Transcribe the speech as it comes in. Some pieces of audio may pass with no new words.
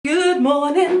Good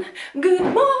morning, good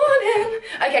morning.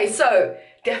 Okay, so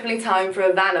definitely time for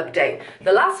a van update.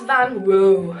 The last van,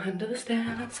 whoa, under the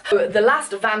stairs. The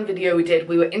last van video we did,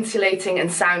 we were insulating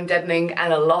and sound deadening,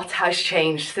 and a lot has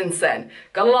changed since then.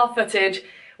 Got a lot of footage.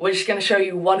 We're just gonna show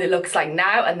you what it looks like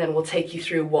now, and then we'll take you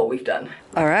through what we've done.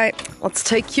 All right, let's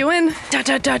take you in. Da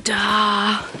da da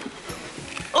da.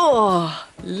 Oh,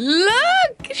 look!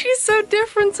 She's so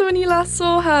different to when you last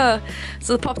saw her.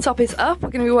 So the pop top is up.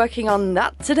 We're gonna be working on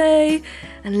that today.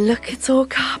 And look, it's all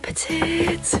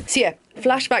carpeted. So yeah,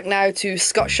 flashback now to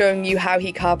Scott showing you how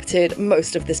he carpeted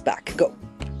most of this back. Go.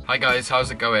 Hi guys,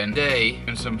 how's it going? Today,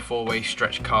 doing some 4-way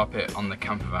stretch carpet on the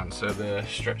camper van. So the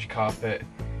stretch carpet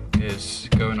is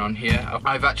going on here.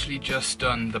 I've actually just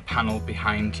done the panel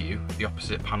behind you, the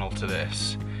opposite panel to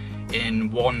this,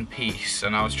 in one piece,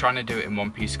 and I was trying to do it in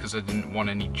one piece because I didn't want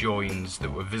any joins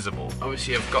that were visible.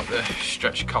 Obviously I've got the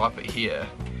stretch carpet here.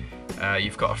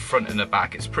 You've got a front and a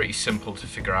back. It's pretty simple to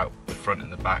figure out the front and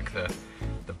the back.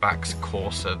 The back's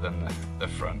coarser than the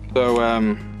front.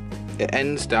 So it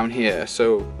ends down here.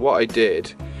 So what I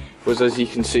did was, as you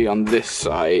can see on this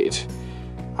side,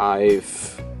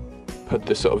 I've put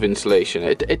the sort of insulation.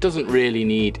 It doesn't really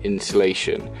need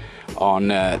insulation on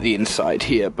the inside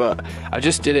here, but I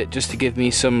just did it just to give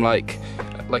me some like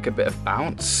a bit of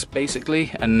bounce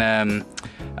basically, and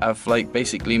I've like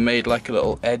basically made like a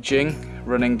little edging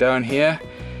running down here,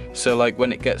 so like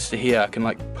when it gets to here I can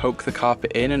like poke the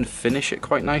carpet in and finish it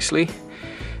quite nicely.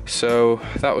 So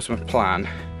that was my plan.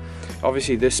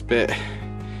 Obviously this bit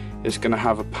is going to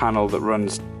have a panel that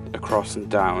runs across and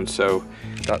down, so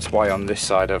that's why on this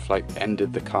side I've like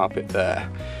ended the carpet there,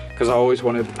 because I always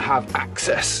want to have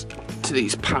access to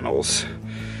these panels.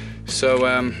 So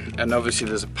and obviously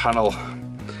there's a panel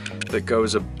that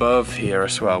goes above here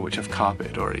as well, which I've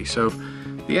carpeted already. So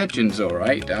the edging's all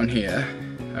right down here.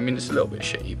 I mean, it's a little bit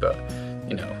shitty, but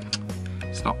you know,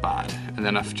 it's not bad. And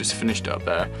then I've just finished it up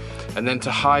there. And then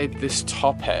to hide this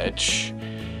top edge,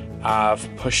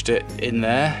 I've pushed it in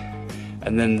there.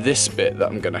 And then this bit that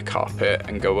I'm gonna carpet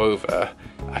and go over,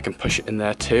 I can push it in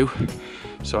there too,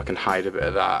 so I can hide a bit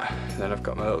of that. And then I've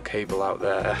got my little cable out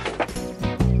there.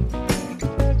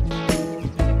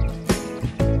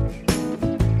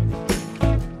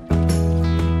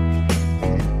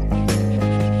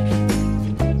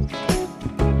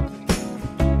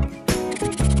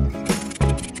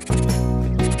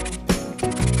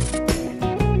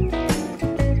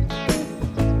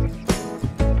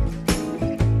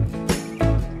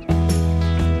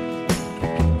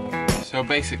 So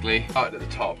basically, out at the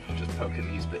top, just poking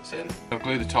these bits in. I've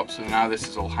glued the top, so now this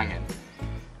is all hanging.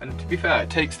 And to be fair, it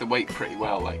takes the weight pretty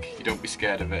well. Like, you don't be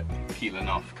scared of it peeling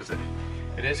off, because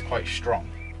it is quite strong.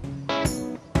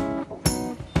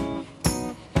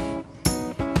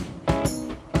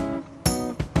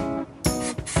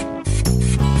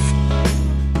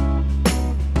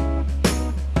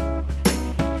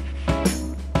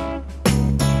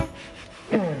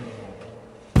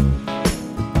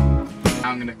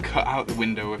 I'm going to cut out the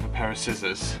window with a pair of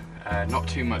scissors, not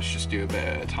too much, just do a bit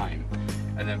at a time,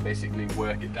 and then basically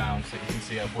work it down. So you can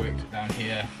see I've worked it down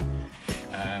here.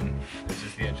 This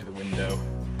is the edge of the window,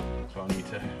 so I'll need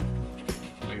to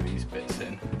glue these bits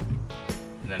in,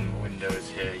 and then the window is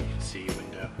here, you can see your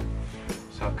window.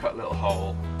 So I'll cut a little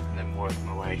hole and then work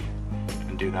my way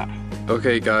and do that.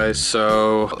 Okay guys,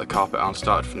 so got the carpet on,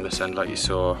 started from this end like you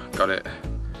saw, got it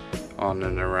on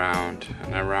and around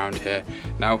here.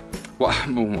 Now what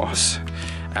happened was,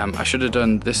 I should have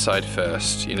done this side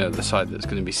first, you know, the side that's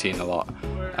going to be seen a lot,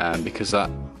 because that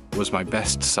was my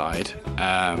best side,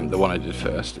 the one I did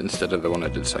first instead of the one I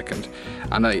did second.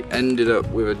 And I ended up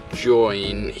with a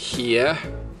join here.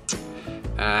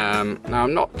 Now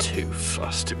I'm not too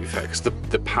fussed, to be fair, because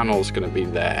the panel's going to be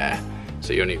there,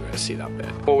 so you're only going to see that bit.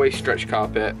 4-way stretch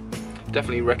carpet.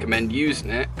 Definitely recommend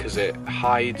using it because it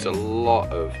hides a lot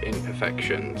of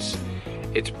imperfections.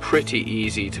 It's pretty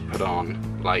easy to put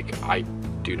on. Like, I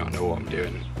do not know what I'm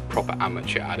doing. Proper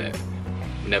amateur at it.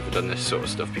 Never done this sort of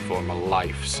stuff before in my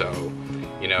life, so,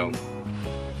 you know,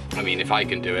 I mean, if I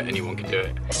can do it, anyone can do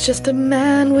it. It's just a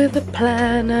man with a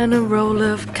plan and a roll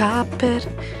of carpet.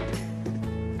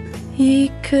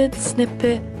 He could snip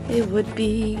it, it would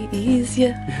be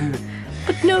easier.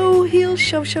 But no, he'll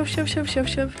shove. So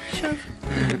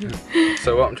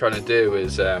what I'm trying to do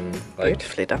is, like,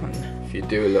 beautifully done. If you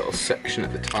do a little section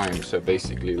at the time, so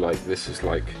basically like this is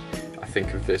like, I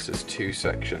think of this as 2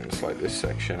 sections, like this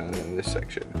section and then this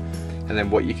section. And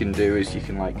then what you can do is you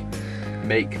can like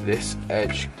make this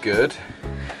edge good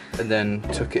and then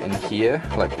tuck it in here,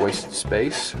 like wasted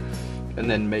space. and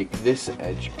then make this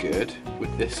edge good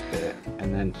with this bit,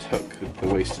 and then tuck the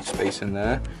wasted space in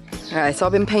there. Alright, so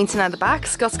I've been painting out the back.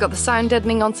 Scott's got the sound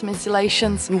deadening on some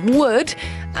insulation, some wood,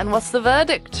 and what's the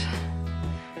verdict?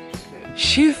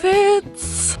 She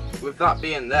fits! With that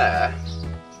being there,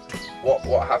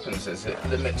 what happens is it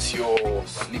limits your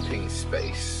sleeping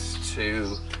space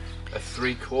to a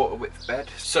 3/4 width bed.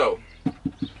 So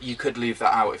you could leave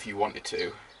that out if you wanted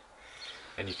to,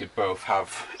 and you could both have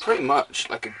pretty much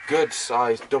like a good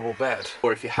sized double bed.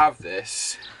 Or if you have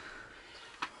this,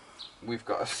 we've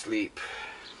got to sleep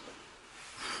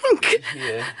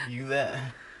here, you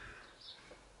there.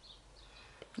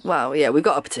 Well, yeah, we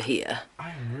got up to here. I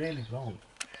am really long.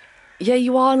 Yeah,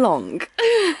 you are long.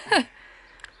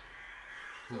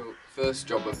 So first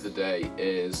job of the day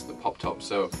is the pop top.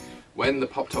 So when the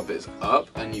pop top is up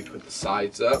and you put the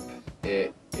sides up,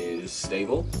 it is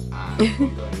stable and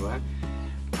won't go anywhere.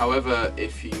 However,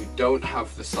 if you don't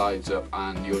have the sides up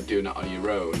and you're doing it on your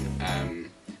own,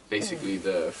 basically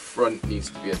the front needs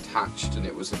to be attached, and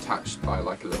it was attached by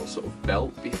like a little sort of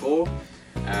belt before.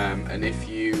 And if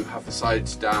you have the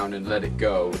sides down and let it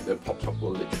go, the pop top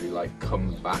will literally like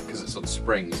come back, because it's on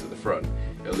springs at the front.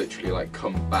 It'll literally like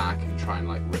come back and try and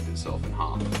like rip itself in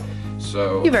half.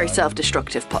 So you're very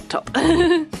self-destructive, pop top.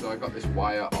 So I got this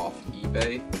wire off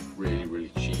eBay, really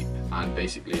cheap, and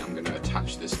basically I'm going to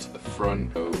attach this to the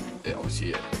front. So it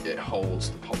obviously it holds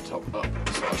the pop top up.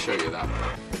 So I'll show you that.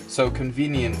 So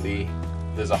conveniently,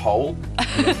 there's a hole.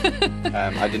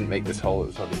 I didn't make this hole, it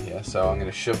was already here. So I'm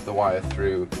going to shove the wire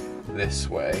through this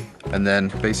way, and then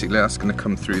basically that's going to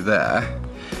come through there,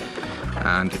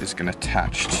 and it's going to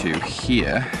attach to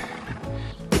here.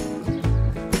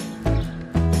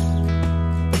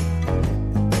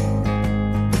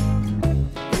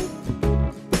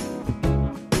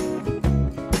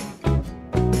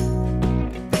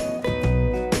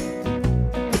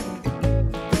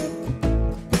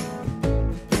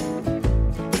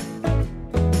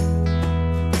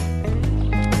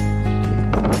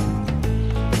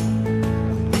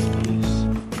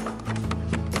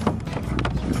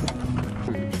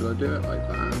 Do it like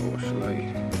that, or shall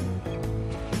I?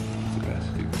 It's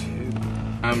best to do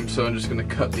two. So I'm just going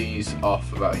to cut these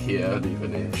off about here, leave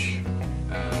an inch,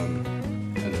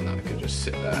 and then that could just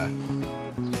sit there.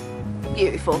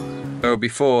 Beautiful. So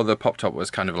before, the pop top was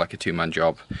kind of like a two-man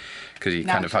job, because you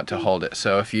kind of had to hold it.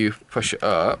 So if you push it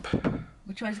up,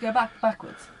 which way to go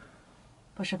backwards?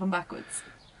 Push up and backwards.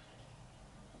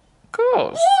 Of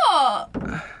course. What?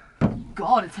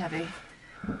 God, it's heavy.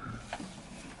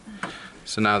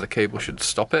 So now the cable should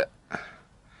stop it.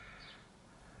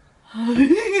 And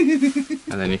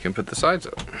then you can put the sides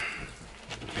up.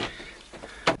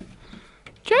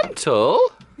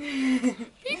 Gentle? Be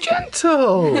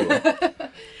gentle!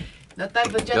 Not that,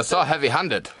 but You're so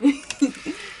heavy-handed.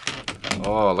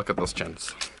 Oh, look at those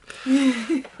chins.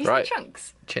 Right.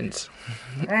 Chunks. Chins.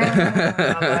 We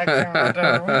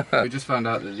just found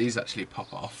out that these actually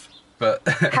pop off. But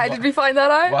how did we find that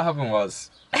out? What happened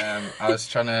was, I was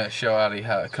trying to show Ali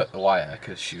how to cut the wire,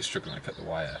 because she was struggling to cut the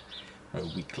wire. Her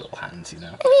weak little hands, you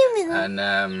know.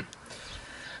 And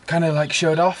kind of like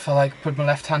showed off. I like put my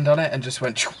left hand on it and just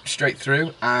went straight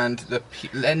through, and the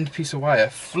end piece of wire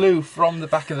flew from the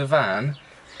back of the van.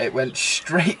 It went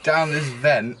straight down this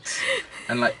vent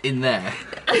and like in there.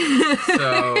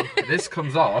 So this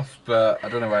comes off, but I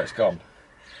don't know where it's gone.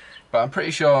 But I'm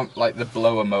pretty sure like the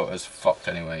blower motor's fucked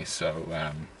anyway, so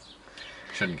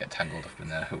shouldn't get tangled up in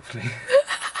there, hopefully.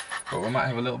 But we might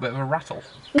have a little bit of a rattle.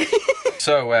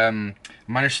 So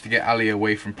managed to get Ali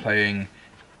away from playing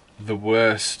the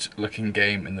worst looking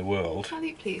game in the world.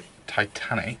 Ali, please.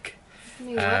 Titanic.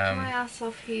 Me work my ass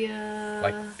off here.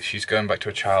 Like she's going back to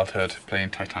her childhood playing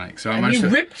Titanic. So and you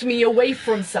ripped me away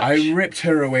from such. I ripped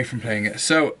her away from playing it.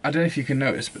 So I don't know if you can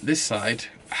notice, but this side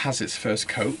has its first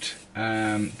coat.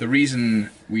 The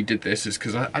reason we did this is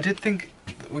because I did think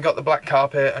we got the black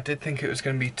carpet. I did think it was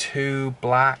going to be too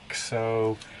black,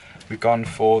 so we've gone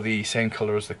for the same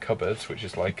colour as the cupboards, which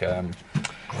is like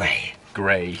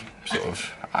grey sort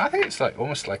of. I think it's like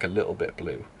almost like a little bit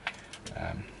blue.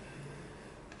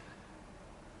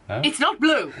 No? It's not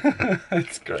blue.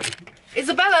 It's grey.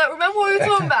 Isabella, remember what we were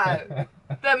talking about?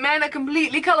 That men are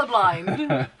completely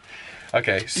colourblind.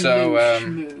 Okay, so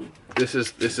this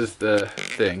is the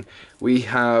thing. We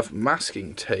have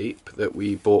masking tape that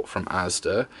we bought from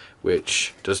Asda,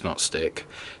 which does not stick,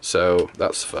 so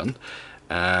that's fun.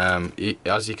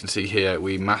 As you can see here,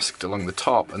 we masked along the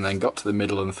top and then got to the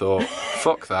middle and thought,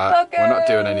 fuck that, okay. We're not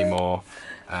doing any more.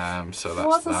 So that's it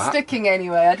wasn't sticking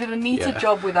anyway. I did a neater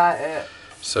job without it.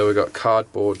 So we got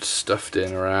cardboard stuffed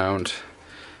in around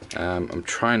I'm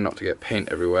trying not to get paint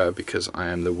everywhere because I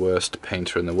am the worst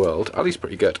painter in the world. Ali's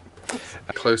pretty good.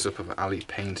 A close-up of Ali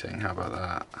painting, how about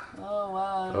that? Oh,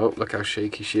 wow. Oh, look how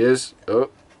shaky she is. Oh,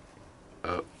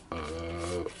 oh,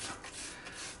 oh.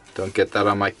 Don't get that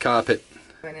on my carpet.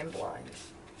 Going in blind.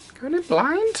 Going in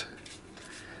blind?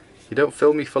 You don't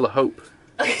fill me full of hope.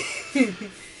 What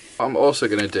I'm also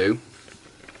going to do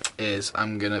is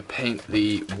I'm going to paint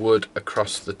the wood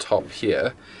across the top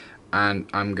here, and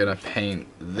I'm going to paint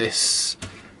this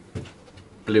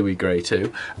bluey grey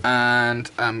too,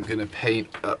 and I'm going to paint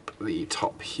up the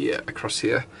top here, across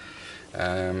here.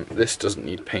 This doesn't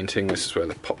need painting, this is where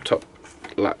the pop-top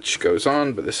latch goes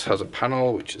on, but this has a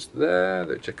panel which is there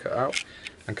that you cut out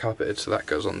and carpeted, so that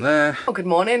goes on there. Oh, good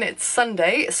morning, it's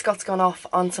Sunday. Scott's gone off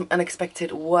on some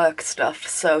unexpected work stuff,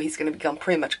 so he's going to be gone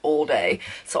pretty much all day.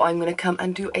 So I'm going to come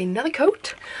and do another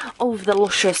coat of the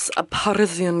luscious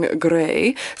Parisian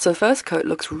grey. So the first coat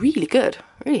looks really good.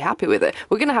 Really happy with it.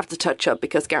 We're going to have to touch up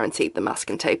because guaranteed the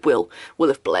masking tape will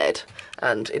have bled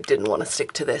and it didn't want to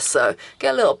stick to this. So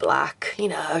get a little black, you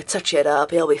know, touch it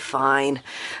up, it'll be fine.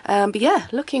 But yeah,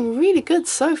 looking really good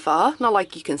so far. Not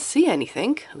like you can see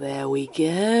anything. There we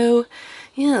go.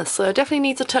 Yeah, so definitely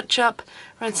needs a touch up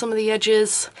around some of the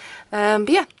edges. But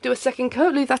yeah, do a second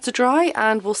coat, leave that to dry,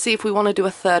 and we'll see if we want to do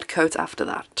a third coat after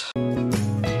that.